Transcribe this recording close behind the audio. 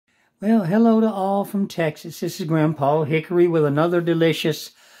Well, hello to all from Texas. This is Grandpa Hickory with another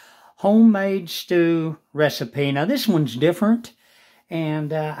delicious homemade stew recipe. Now, this one's different,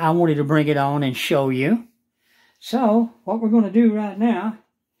 and I wanted to bring it on and show you. So, what we're going to do right now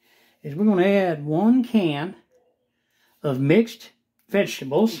is we're going to add 1 can of mixed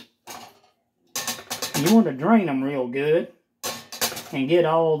vegetables. You want to drain them real good and get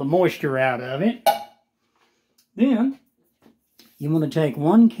all the moisture out of it. Then, you want to take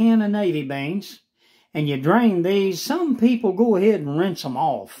 1 can of navy beans, and you drain these. Some people go ahead and rinse them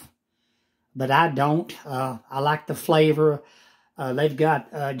off, but I don't. I like the flavor. They've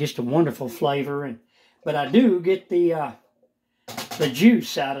got just a wonderful flavor, but I do get the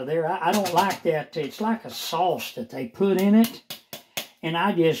juice out of there. I don't like that. It's like a sauce that they put in it, and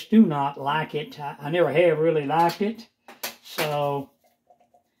I just do not like it. I never have really liked it, so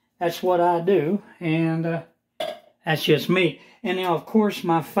that's what I do, and that's just me. And now, of course,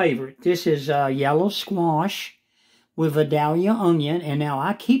 my favorite. This is yellow squash with Vidalia onion. And now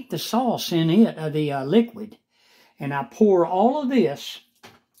I keep the sauce in it, the liquid. And I pour all of this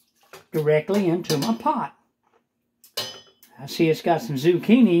directly into my pot. I see it's got some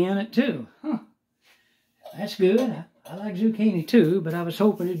zucchini in it, too. Huh. That's good. I like zucchini, too. But I was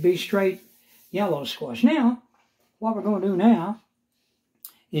hoping it'd be straight yellow squash. Now, what we're going to do now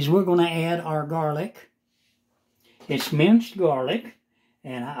is we're going to add our garlic. It's minced garlic,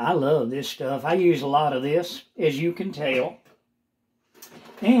 and I love this stuff. I use a lot of this, as you can tell.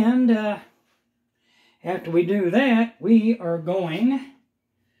 And after we do that, we are going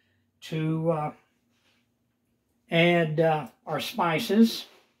to add our spices.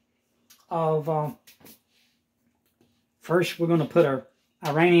 First, we're going to put our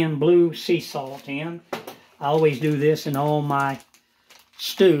Iranian blue sea salt in. I always do this in all my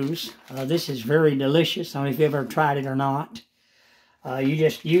stews. This is very delicious. I don't know if you've ever tried it or not. You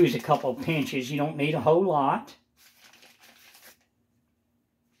just use a couple of pinches. You don't need a whole lot.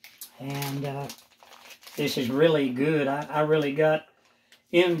 And this is really good. I really got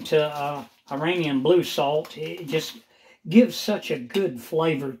into Iranian blue salt. It just gives such a good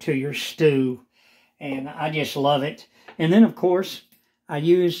flavor to your stew. And I just love it. And then, of course, I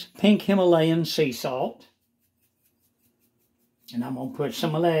use pink Himalayan sea salt. And I'm going to put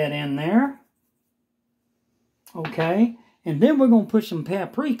some of that in there. Okay. And then we're going to put some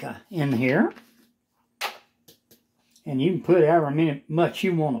paprika in here. And you can put however much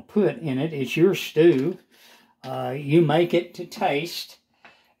you want to put in it. It's your stew. You make it to taste.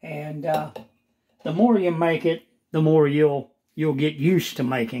 And the more you make it, the more you'll get used to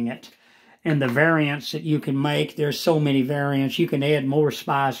making it. And the variants that you can make, there's so many variants. You can add more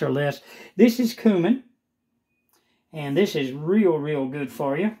spice or less. This is cumin. And this is real, real good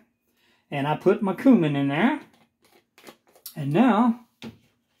for you. And I put my cumin in there. And now,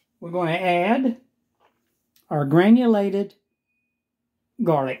 we're going to add our granulated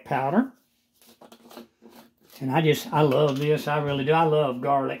garlic powder. And I love this. I really do. I love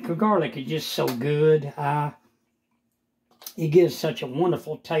garlic. Garlic is just so good. It gives such a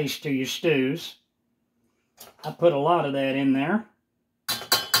wonderful taste to your stews. I put a lot of that in there.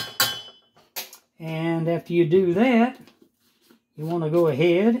 And after you do that, you want to go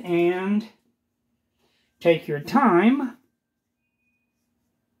ahead and take your time.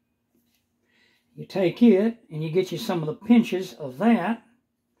 You take it and you get you some of the pinches of that.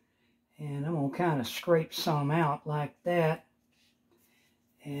 And I'm going to kind of scrape some out like that.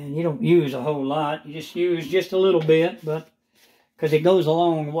 And you don't use a whole lot. You just use just a little bit, but because it goes a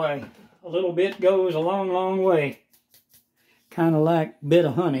long way. A little bit goes a long, long way. Kind of like a bit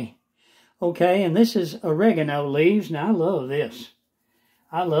of honey. Okay, and this is oregano leaves. Now, I love this.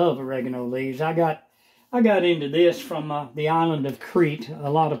 I love oregano leaves. I got into this from the island of Crete. A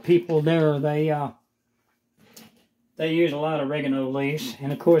lot of people there, they use a lot of oregano leaves.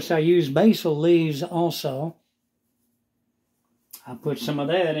 And, of course, I use basil leaves also. I put some of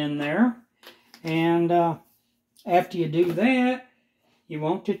that in there. And after you do that, you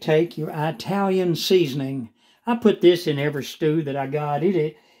want to take your Italian seasoning. I put this in every stew that I got.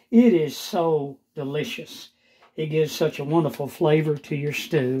 It is so delicious. It gives such a wonderful flavor to your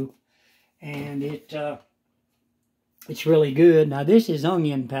stew. And it's really good. Now, this is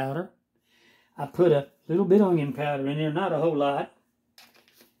onion powder. I put a little bit of onion powder in there, not a whole lot.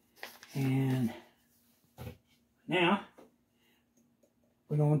 And now,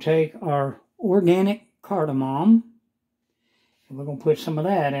 we're going to take our organic cardamom. And we're going to put some of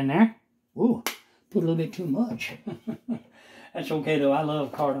that in there. Ooh, put a little bit too much. That's okay, though. I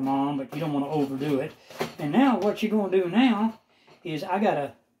love cardamom, but you don't want to overdo it. And now what you're going to do now is I got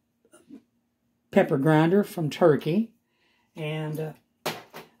a pepper grinder from Turkey. And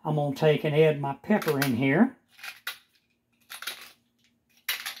I'm going to take and add my pepper in here.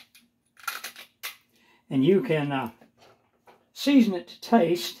 And you can season it to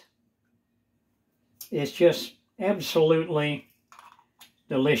taste. It's just absolutely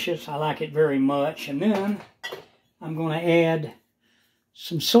delicious. I like it very much. And then I'm going to add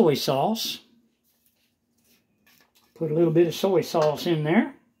some soy sauce. Put a little bit of soy sauce in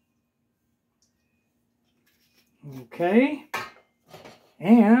there. Okay.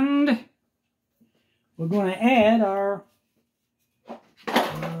 And we're going to add our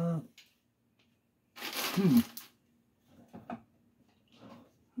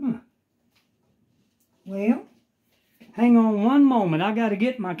Well, hang on one moment. I got to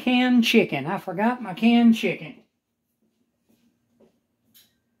get my canned chicken. I forgot my canned chicken.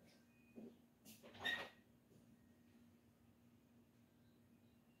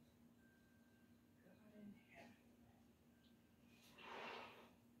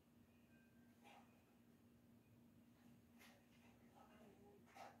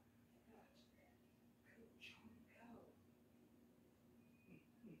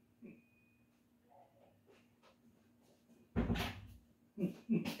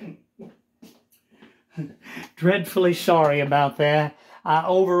 Dreadfully sorry about that. I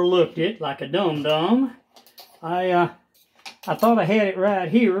overlooked it like a dum-dum. I thought I had it right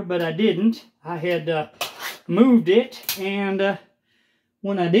here, but I didn't. I had moved it, and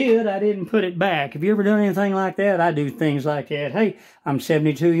when I did, I didn't put it back. Have you ever done anything like that? I do things like that. Hey, I'm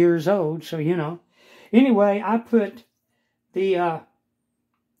 72 years old, so you know. Anyway, I put the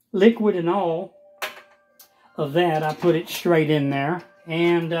liquid and all of that. I put it straight in there,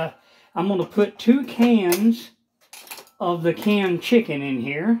 and I'm going to put 2 cans of the canned chicken in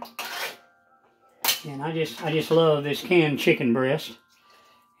here. And I just love this canned chicken breast.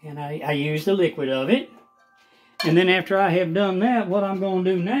 And I use the liquid of it. And then after I have done that, what I'm going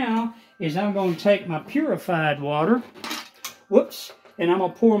to do now is I'm going to take my purified water. Whoops. And I'm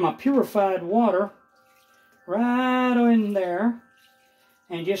going to pour my purified water right in there.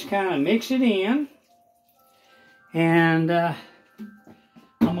 And just kind of mix it in. And I'm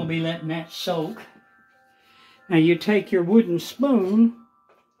going to be letting that soak. Now you take your wooden spoon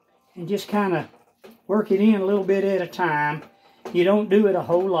and just kind of work it in a little bit at a time. You don't do it a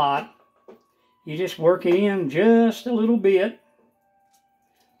whole lot. You just work it in just a little bit,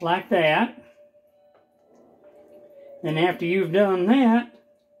 like that. Then after you've done that,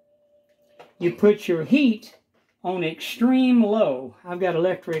 you put your heat on extreme low. I've got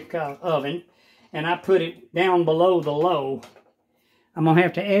electric oven, and I put it down below the low. I'm going to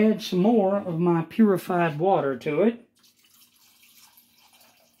have to add some more of my purified water to it.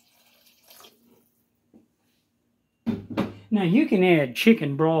 Now you can add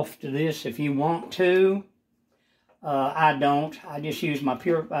chicken broth to this if you want to. I don't. I just use my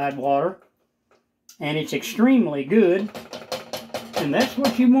purified water. And it's extremely good. And that's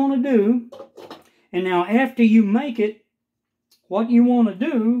what you want to do. And now after you make it, what you want to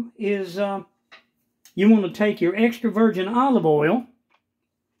do is you want to take your extra virgin olive oil.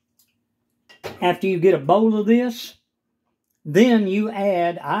 After you get a bowl of this, then I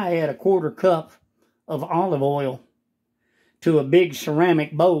add a 1/4 cup of olive oil to a big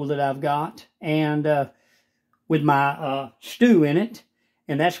ceramic bowl that I've got, and with my stew in it.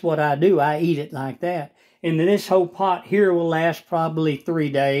 And that's what I do. I eat it like that. And this whole pot here will last probably 3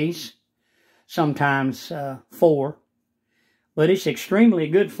 days, sometimes 4. But it's extremely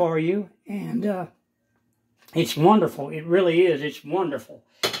good for you, and it's wonderful. It really is. It's wonderful.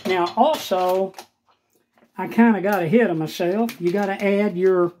 Now, also, I kind of got ahead of myself. You got to add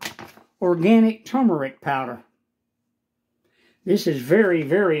your organic turmeric powder. This is very,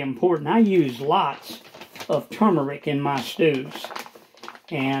 very important. I use lots of turmeric in my stews.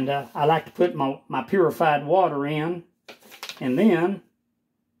 And I like to put my purified water in. And then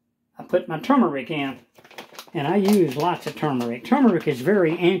I put my turmeric in. And I use lots of turmeric. Turmeric is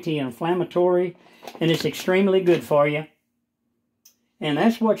very anti-inflammatory, and it's extremely good for you. And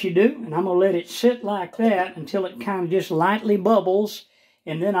that's what you do. And I'm going to let it sit like that until it kind of just lightly bubbles.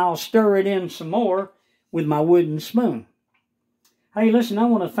 And then I'll stir it in some more with my wooden spoon. Hey, listen, I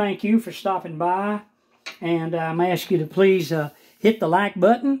want to thank you for stopping by. And I'm asking you to please hit the like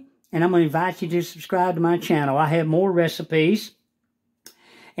button. And I'm going to invite you to subscribe to my channel. I have more recipes.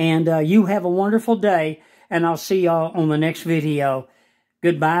 And you have a wonderful day. And I'll see y'all on the next video.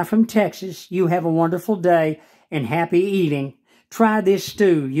 Goodbye from Texas. You have a wonderful day and happy eating. Try this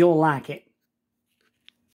stew. You'll like it.